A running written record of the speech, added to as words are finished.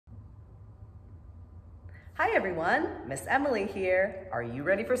Hi everyone, Miss Emily here. Are you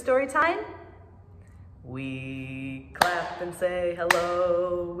ready for story time? We clap and say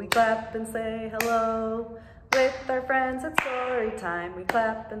hello, we clap and say hello. With our friends at story time, we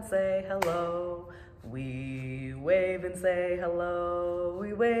clap and say hello. We wave and say hello,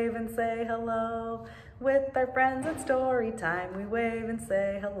 we wave and say hello. With our friends at story time, we wave and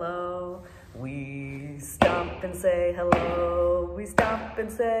say hello. We stomp and say hello, we stomp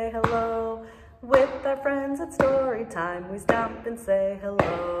and say hello. With our friends at story time, we stomp and say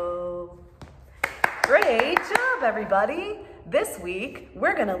hello. Great job, everybody. This week,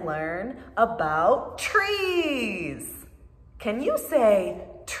 we're gonna learn about trees. Can you say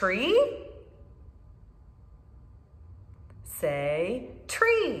tree? Say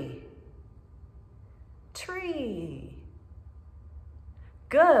tree. Tree.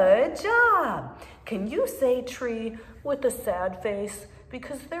 Good job. Can you say tree with a sad face?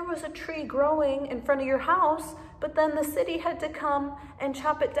 Because there was a tree growing in front of your house, but then the city had to come and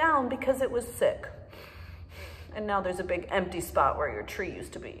chop it down because it was sick. And now there's a big empty spot where your tree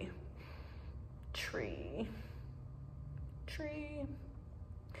used to be. Tree. Tree.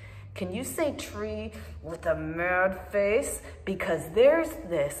 Can you say tree with a mad face? Because there's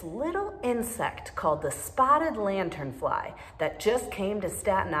this little insect called the spotted lanternfly that just came to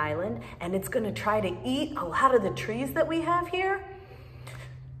Staten Island, and it's gonna try to eat a lot of the trees that we have here.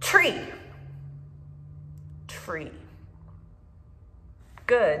 Tree. Tree.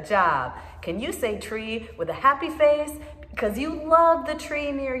 Good job. Can you say tree with a happy face? Because you love the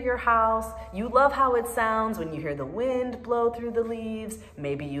tree near your house. You love how it sounds when you hear the wind blow through the leaves.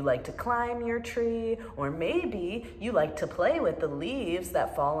 Maybe you like to climb your tree, or maybe you like to play with the leaves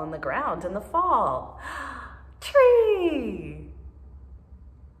that fall on the ground in the fall. Tree.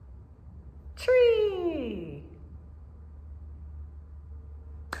 Tree.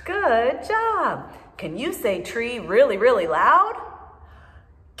 Good job. Can you say tree really, really loud?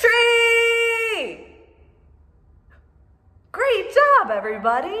 Tree! Great job,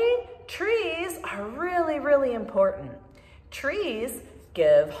 everybody. Trees are really, really important. Trees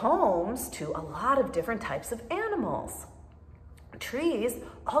give homes to a lot of different types of animals. Trees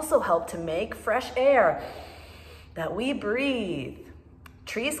also help to make fresh air that we breathe.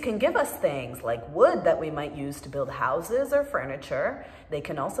 Trees can give us things like wood that we might use to build houses or furniture. They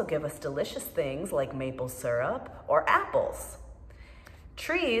can also give us delicious things like maple syrup or apples.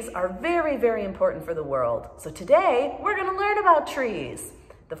 Trees are very, very important for the world. So today, we're gonna learn about trees.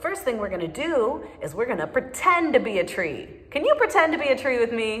 The first thing we're gonna do is we're gonna pretend to be a tree. Can you pretend to be a tree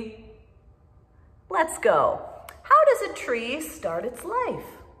with me? Let's go. How does a tree start its life?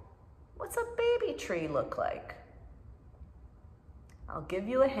 What's a baby tree look like? I'll give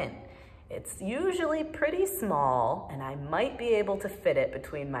you a hint. It's usually pretty small, and I might be able to fit it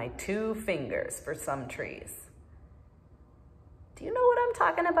between my 2 fingers for some trees. Do you know what I'm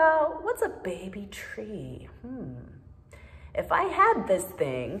talking about? What's a baby tree? If I had this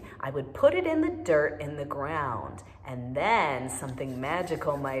thing, I would put it in the dirt in the ground, and then something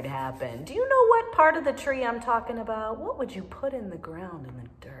magical might happen. Do you know what part of the tree I'm talking about? What would you put in the ground in the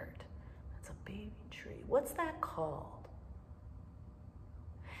dirt? That's a baby tree. What's that called?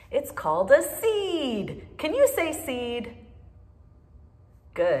 It's called a seed. Can you say seed?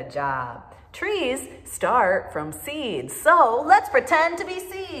 Good job. Trees start from seeds. So let's pretend to be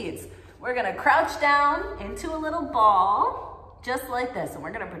seeds. We're gonna crouch down into a little ball, just like this, and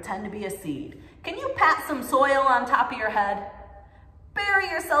we're gonna pretend to be a seed. Can you pat some soil on top of your head? Bury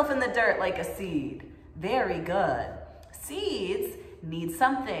yourself in the dirt like a seed. Very good. Seeds need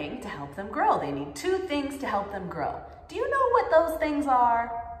something to help them grow. They need 2 things to help them grow. Do you know what those things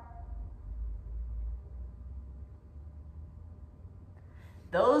are?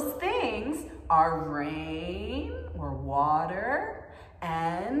 Those things are rain or water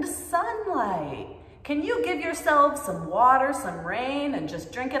and sunlight. Can you give yourself some water, some rain, and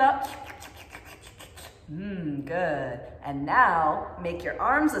just drink it up? Good. And now make your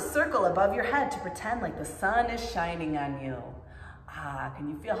arms a circle above your head to pretend like the sun is shining on you. Can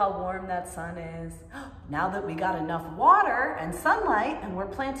you feel how warm that sun is? Now that we got enough water and sunlight and we're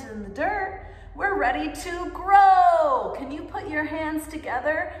planted in the dirt, we're ready to grow. Can you put your hands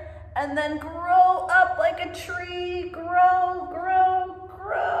together and then grow up like a tree? Grow, grow,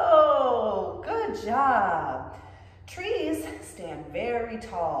 grow. Good job. Trees stand very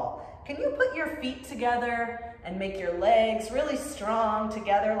tall. Can you put your feet together and make your legs really strong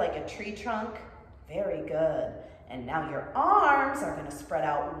together like a tree trunk? Very good. And now your arms are gonna spread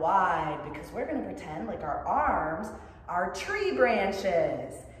out wide because we're gonna pretend like our arms are tree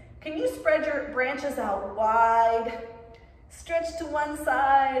branches. Can you spread your branches out wide? Stretch to one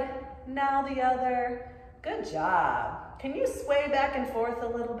side, now the other. Good job. Can you sway back and forth a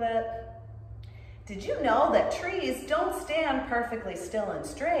little bit? Did you know that trees don't stand perfectly still and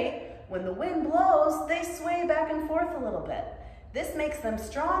straight? When the wind blows, they sway back and forth a little bit. This makes them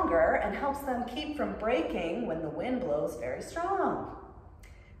stronger and helps them keep from breaking when the wind blows very strong.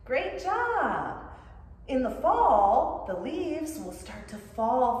 Great job. In the fall, the leaves will start to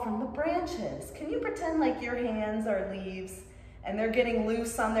fall from the branches. Can you pretend like your hands are leaves and they're getting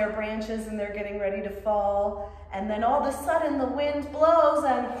loose on their branches and they're getting ready to fall? And then all of a sudden the wind blows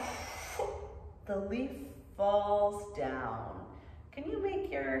and the leaf falls down. Can you make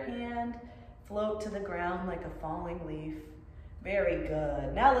your hand float to the ground like a falling leaf? Very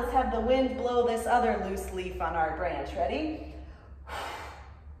good. Now let's have the wind blow this other loose leaf on our branch. Ready?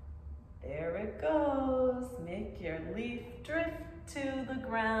 There it goes. Make your leaf drift to the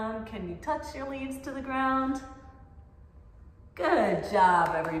ground. Can you touch your leaves to the ground? Good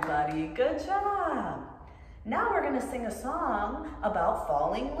job, everybody. Good job. Now we're going to sing a song about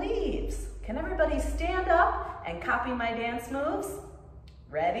falling leaves. Can everybody stand up and copy my dance moves?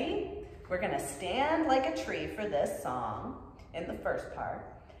 Ready? We're going to stand like a tree for this song in the first part.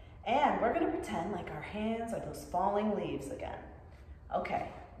 And we're going to pretend like our hands are those falling leaves again. Okay,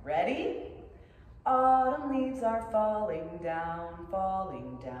 ready? Autumn leaves are falling down,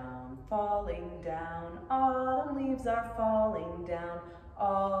 falling down, falling down. Autumn leaves are falling down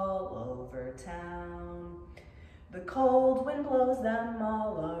all over town. The cold wind blows them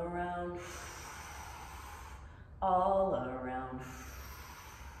all around, all around,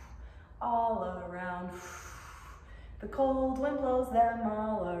 all around. The cold wind blows them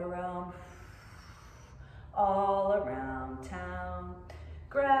all around town.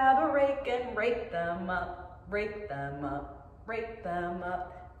 Grab a rake and rake them up, rake them up, rake them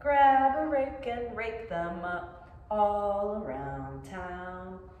up. Grab a rake and rake them up all around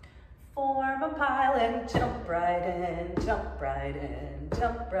town. Form a pile and jump right in, jump right in,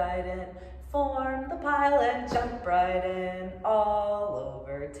 jump right in. Form the pile and jump right in all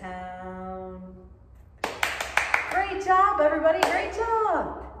over town. Great job, everybody, great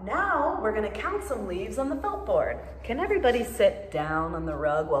job. Now we're gonna count some leaves on the felt board. Can everybody sit down on the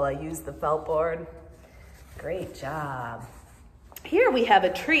rug while I use the felt board? Great job. Here we have a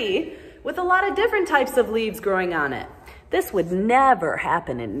tree with a lot of different types of leaves growing on it. This would never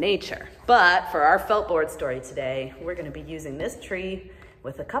happen in nature, but for our felt board story today, we're gonna be using this tree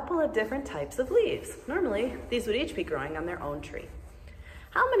with a couple of different types of leaves. Normally, these would each be growing on their own tree.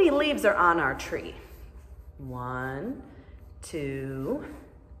 How many leaves are on our tree? 1, 2,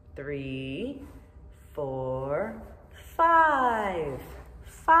 3, 4, 5.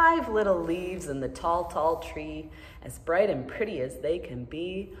 5 little leaves in the tall, tall tree, as bright and pretty as they can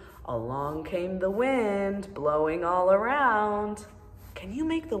be. Along came the wind, blowing all around. Can you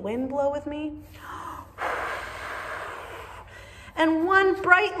make the wind blow with me? And one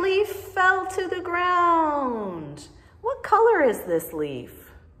bright leaf fell to the ground. What color is this leaf?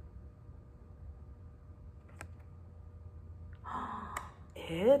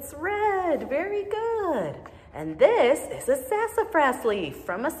 It's red, very good. And this is a sassafras leaf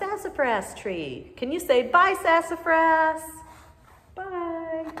from a sassafras tree. Can you say bye, sassafras?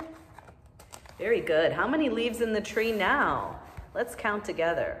 Bye. Very good. How many leaves in the tree now? Let's count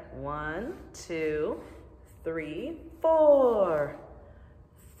together. 1, 2, 3, 4.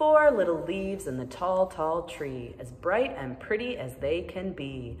 4 little leaves in the tall, tall tree, as bright and pretty as they can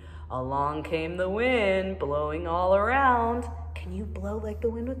be. Along came the wind, blowing all around. Can you blow like the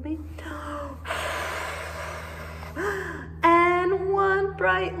wind with me? And one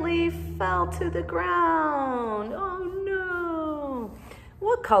bright leaf fell to the ground. Oh no.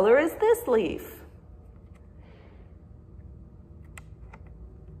 What color is this leaf?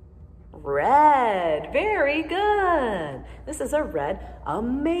 Red. Very good. This is a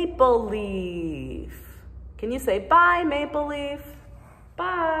maple leaf. Can you say bye, maple leaf?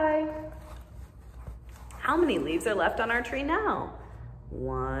 Bye. How many leaves are left on our tree now?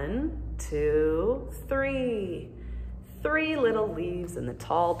 1, 2, 3. 3 little leaves in the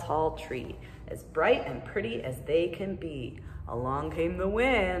tall, tall tree, as bright and pretty as they can be. Along came the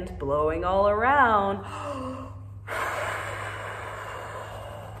wind, blowing all around.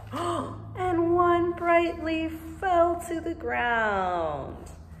 And one bright leaf fell to the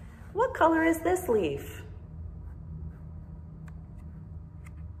ground. What color is this leaf?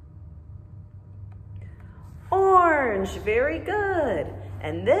 Orange, very good.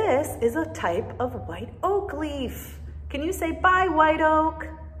 And this is a type of white oak leaf. Can you say bye, white oak?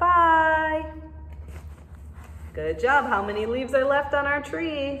 Bye. Good job. How many leaves are left on our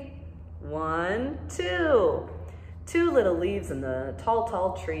tree? 1, 2. Two little leaves in the tall,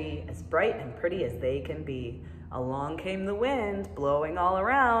 tall tree, as bright and pretty as they can be. Along came the wind, blowing all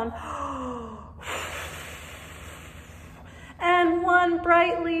around. And one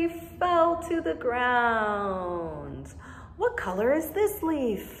bright leaf fell to the ground. What color is this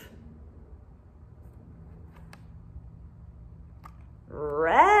leaf?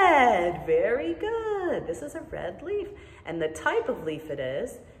 Red, very good. This is a red leaf. And the type of leaf it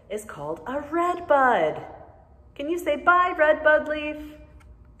is called a redbud. Can you say bye, redbud leaf?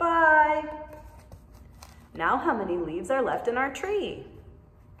 Bye. Now how many leaves are left in our tree?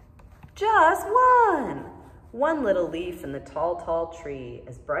 Just one. One little leaf in the tall, tall tree,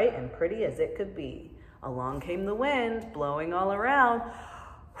 as bright and pretty as it could be. Along came the wind, blowing all around.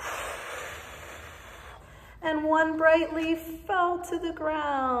 And one bright leaf fell to the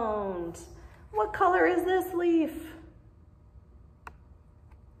ground. What color is this leaf?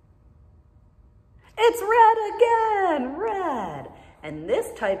 It's red again, red. And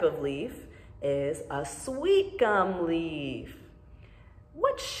this type of leaf is a sweet gum leaf.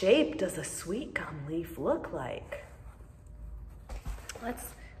 What shape does a sweet gum leaf look like? Let's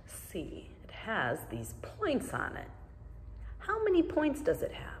see. It has these points on it. How many points does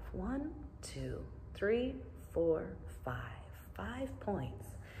it have? 1, 2, 3, 4, 5. 5 points.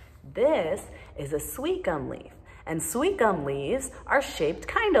 This is a sweet gum leaf, and sweet gum leaves are shaped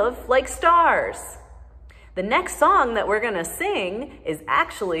kind of like stars. The next song that we're gonna sing is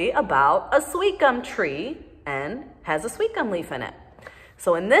actually about a sweet gum tree and has a sweet gum leaf in it.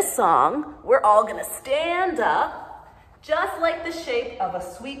 So in this song, we're all gonna stand up just like the shape of a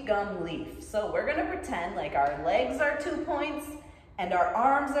sweet gum leaf. So we're gonna pretend like our legs are 2 points and our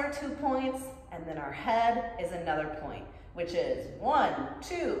arms are 2 points, and then our head is another point, which is 1,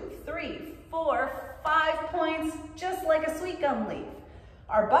 2, 3, 4, 5 points, just like a sweet gum leaf.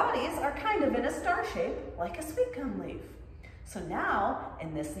 Our bodies are kind of in a star shape, like a sweet gum leaf. So now,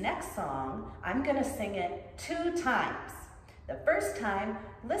 in this next song, I'm gonna sing it 2 times. The first time,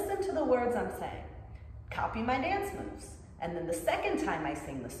 listen to the words I'm saying. Copy my dance moves. And then the second time I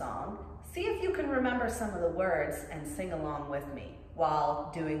sing the song, see if you can remember some of the words and sing along with me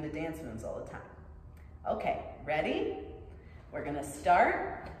while doing the dance moves all the time. Okay, ready? We're gonna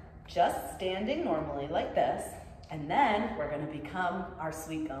start just standing normally like this, and then we're gonna become our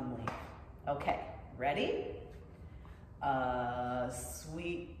sweet gum leaf. Okay, ready? A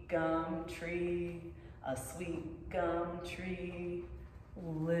sweet gum tree, a sweet gum tree,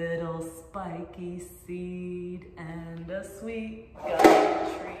 little spiky seed, and a sweet gum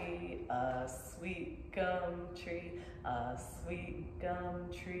tree, a sweet gum tree, a sweet gum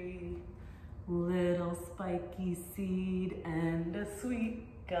tree, little spiky seed, and a sweet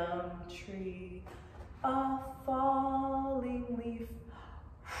gum tree, a falling leaf,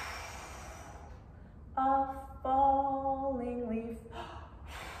 a falling leaf,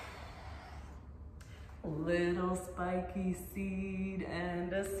 little spiky seed,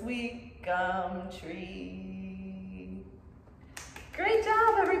 and a sweet gum tree. Great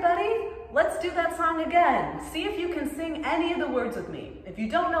job, everybody. Let's do that song again. See if you can sing any of the words with me. If you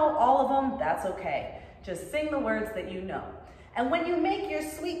don't know all of them, that's okay. Just sing the words that you know. And when you make your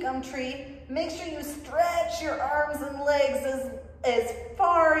sweet gum tree, make sure you stretch your arms and legs as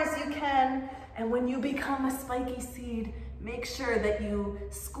far as you can. And when you become a spiky seed, make sure that you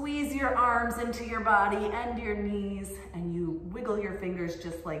squeeze your arms into your body and your knees, and you wiggle your fingers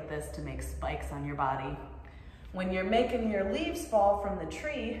just like this to make spikes on your body. When you're making your leaves fall from the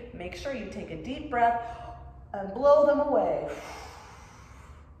tree, make sure you take a deep breath and blow them away.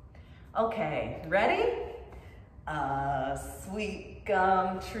 Okay, ready? A sweet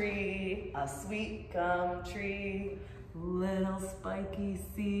gum tree, a sweet gum tree, little spiky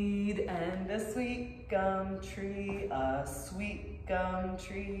seed, and a sweet gum tree, a sweet gum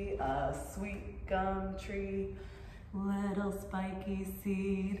tree, a sweet gum tree, little spiky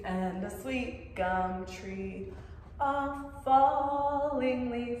seed, and a sweet gum tree, a falling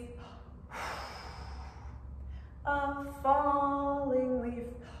leaf, a falling leaf,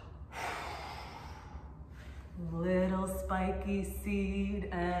 little spiky seed,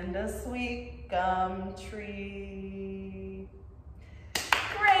 and a sweet gum tree.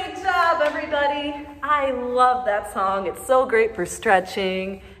 Great job, everybody. I love that song. It's so great for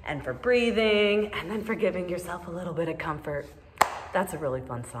stretching and for breathing and then for giving yourself a little bit of comfort. That's a really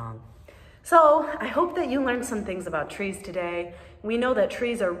fun song. So I hope that you learned some things about trees today. We know that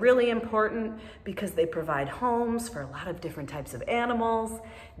trees are really important because they provide homes for a lot of different types of animals.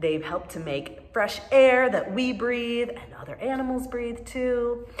 They help to make fresh air that we breathe and other animals breathe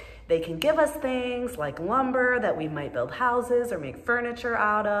too. They can give us things like lumber that we might build houses or make furniture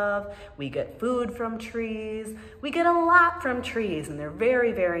out of. We get food from trees. We get a lot from trees, and they're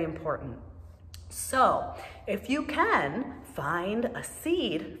very, very important. So if you can find a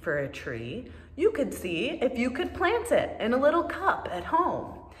seed for a tree, you could see if you could plant it in a little cup at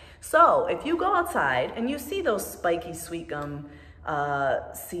home. So if you go outside and you see those spiky sweet gum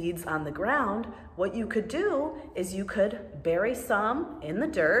seeds on the ground, what you could do is you could bury some in the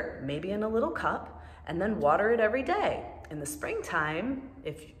dirt, maybe in a little cup, and then water it every day. In the springtime,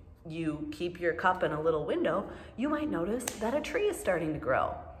 if you keep your cup in a little window, you might notice that a tree is starting to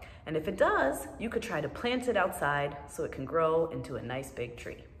grow. And if it does, you could try to plant it outside so it can grow into a nice big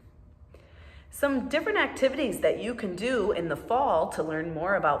tree. Some different activities that you can do in the fall to learn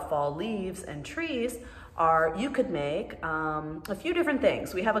more about fall leaves and trees are you could make a few different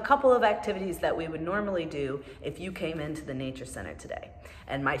things. We have a couple of activities that we would normally do if you came into the Nature Center today.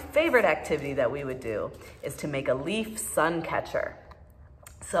 And my favorite activity that we would do is to make a leaf sun catcher.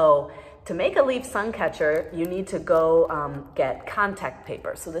 So to make a leaf sun catcher, you need to go get contact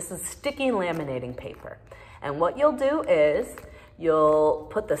paper. So this is sticky laminating paper. And what you'll do is you'll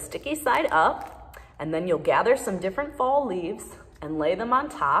put the sticky side up, and then you'll gather some different fall leaves and lay them on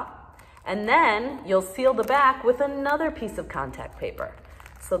top. And then you'll seal the back with another piece of contact paper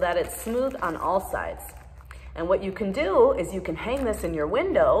so that it's smooth on all sides. And what you can do is you can hang this in your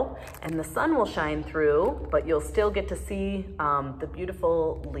window and the sun will shine through, but you'll still get to see the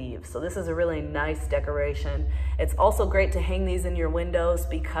beautiful leaves. So this is a really nice decoration. It's also great to hang these in your windows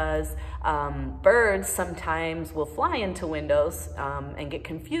because birds sometimes will fly into windows and get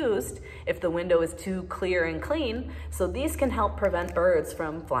confused if the window is too clear and clean. So these can help prevent birds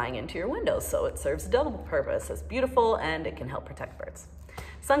from flying into your windows. So it serves a double purpose. It's beautiful and it can help protect birds.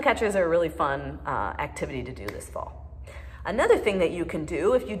 Sun catchers are a really fun activity to do this fall. Another thing that you can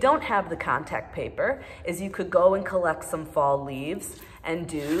do if you don't have the contact paper is you could go and collect some fall leaves and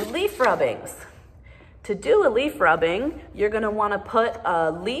do leaf rubbings. To do a leaf rubbing, you're going to want to put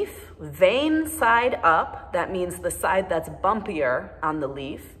a leaf vein side up. That means the side that's bumpier on the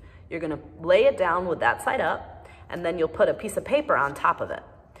leaf. You're going to lay it down with that side up, and then you'll put a piece of paper on top of it.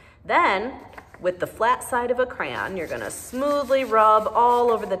 Then, with the flat side of a crayon, you're going to smoothly rub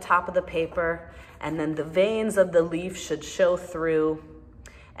all over the top of the paper, and then the veins of the leaf should show through,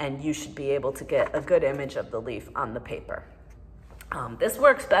 and you should be able to get a good image of the leaf on the paper. This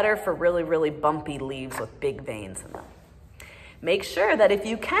works better for really, really bumpy leaves with big veins in them. Make sure that if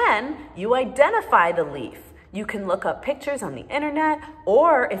you can, you identify the leaf. You can look up pictures on the internet,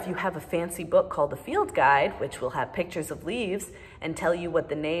 or if you have a fancy book called the Field Guide, which will have pictures of leaves and tell you what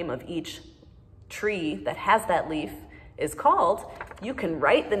the name of each tree that has that leaf is called, you can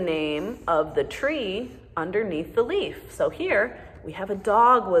write the name of the tree underneath the leaf. So here we have a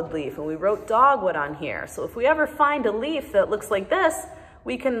dogwood leaf, and we wrote dogwood on here. So if we ever find a leaf that looks like this,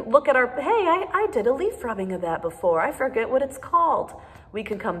 we can look at our, hey, I did a leaf rubbing of that before. I forget what it's called. We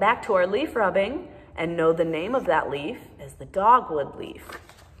can come back to our leaf rubbing and know the name of that leaf is the dogwood leaf.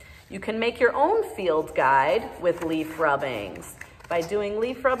 You can make your own field guide with leaf rubbings by doing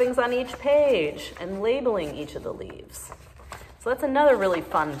leaf rubbings on each page and labeling each of the leaves. So that's another really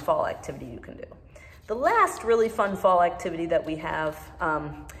fun fall activity you can do. The last really fun fall activity that we have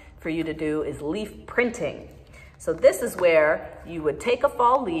for you to do is leaf printing. So this is where you would take a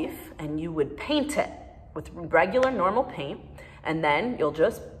fall leaf and you would paint it with regular normal paint, and then you'll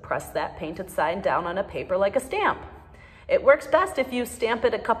just press that painted side down on a paper like a stamp. It works best if you stamp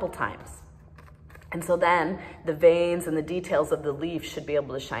it a couple times. And so then the veins and the details of the leaf should be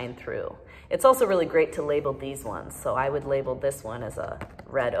able to shine through. It's also really great to label these ones. So I would label this one as a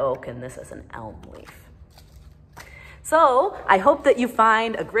red oak and this as an elm leaf. So I hope that you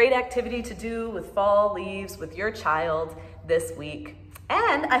find a great activity to do with fall leaves with your child this week.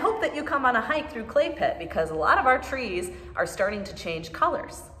 And I hope that you come on a hike through Clay Pit because a lot of our trees are starting to change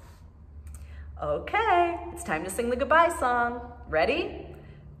colors. Okay, it's time to sing the goodbye song. Ready?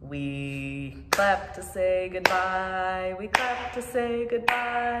 We clap to say goodbye, we clap to say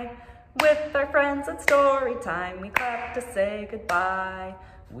goodbye. With our friends at Storytime, we clap to say goodbye.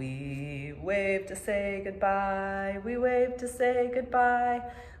 We wave to say goodbye, we wave to say goodbye.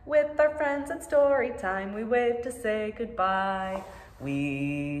 With our friends at Storytime, we wave to say goodbye.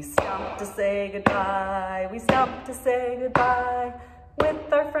 We stomp to say goodbye, we stomp to say goodbye.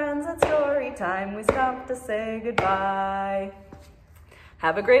 With our friends at Storytime, we stomp to say goodbye.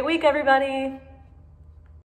 Have a great week, everybody.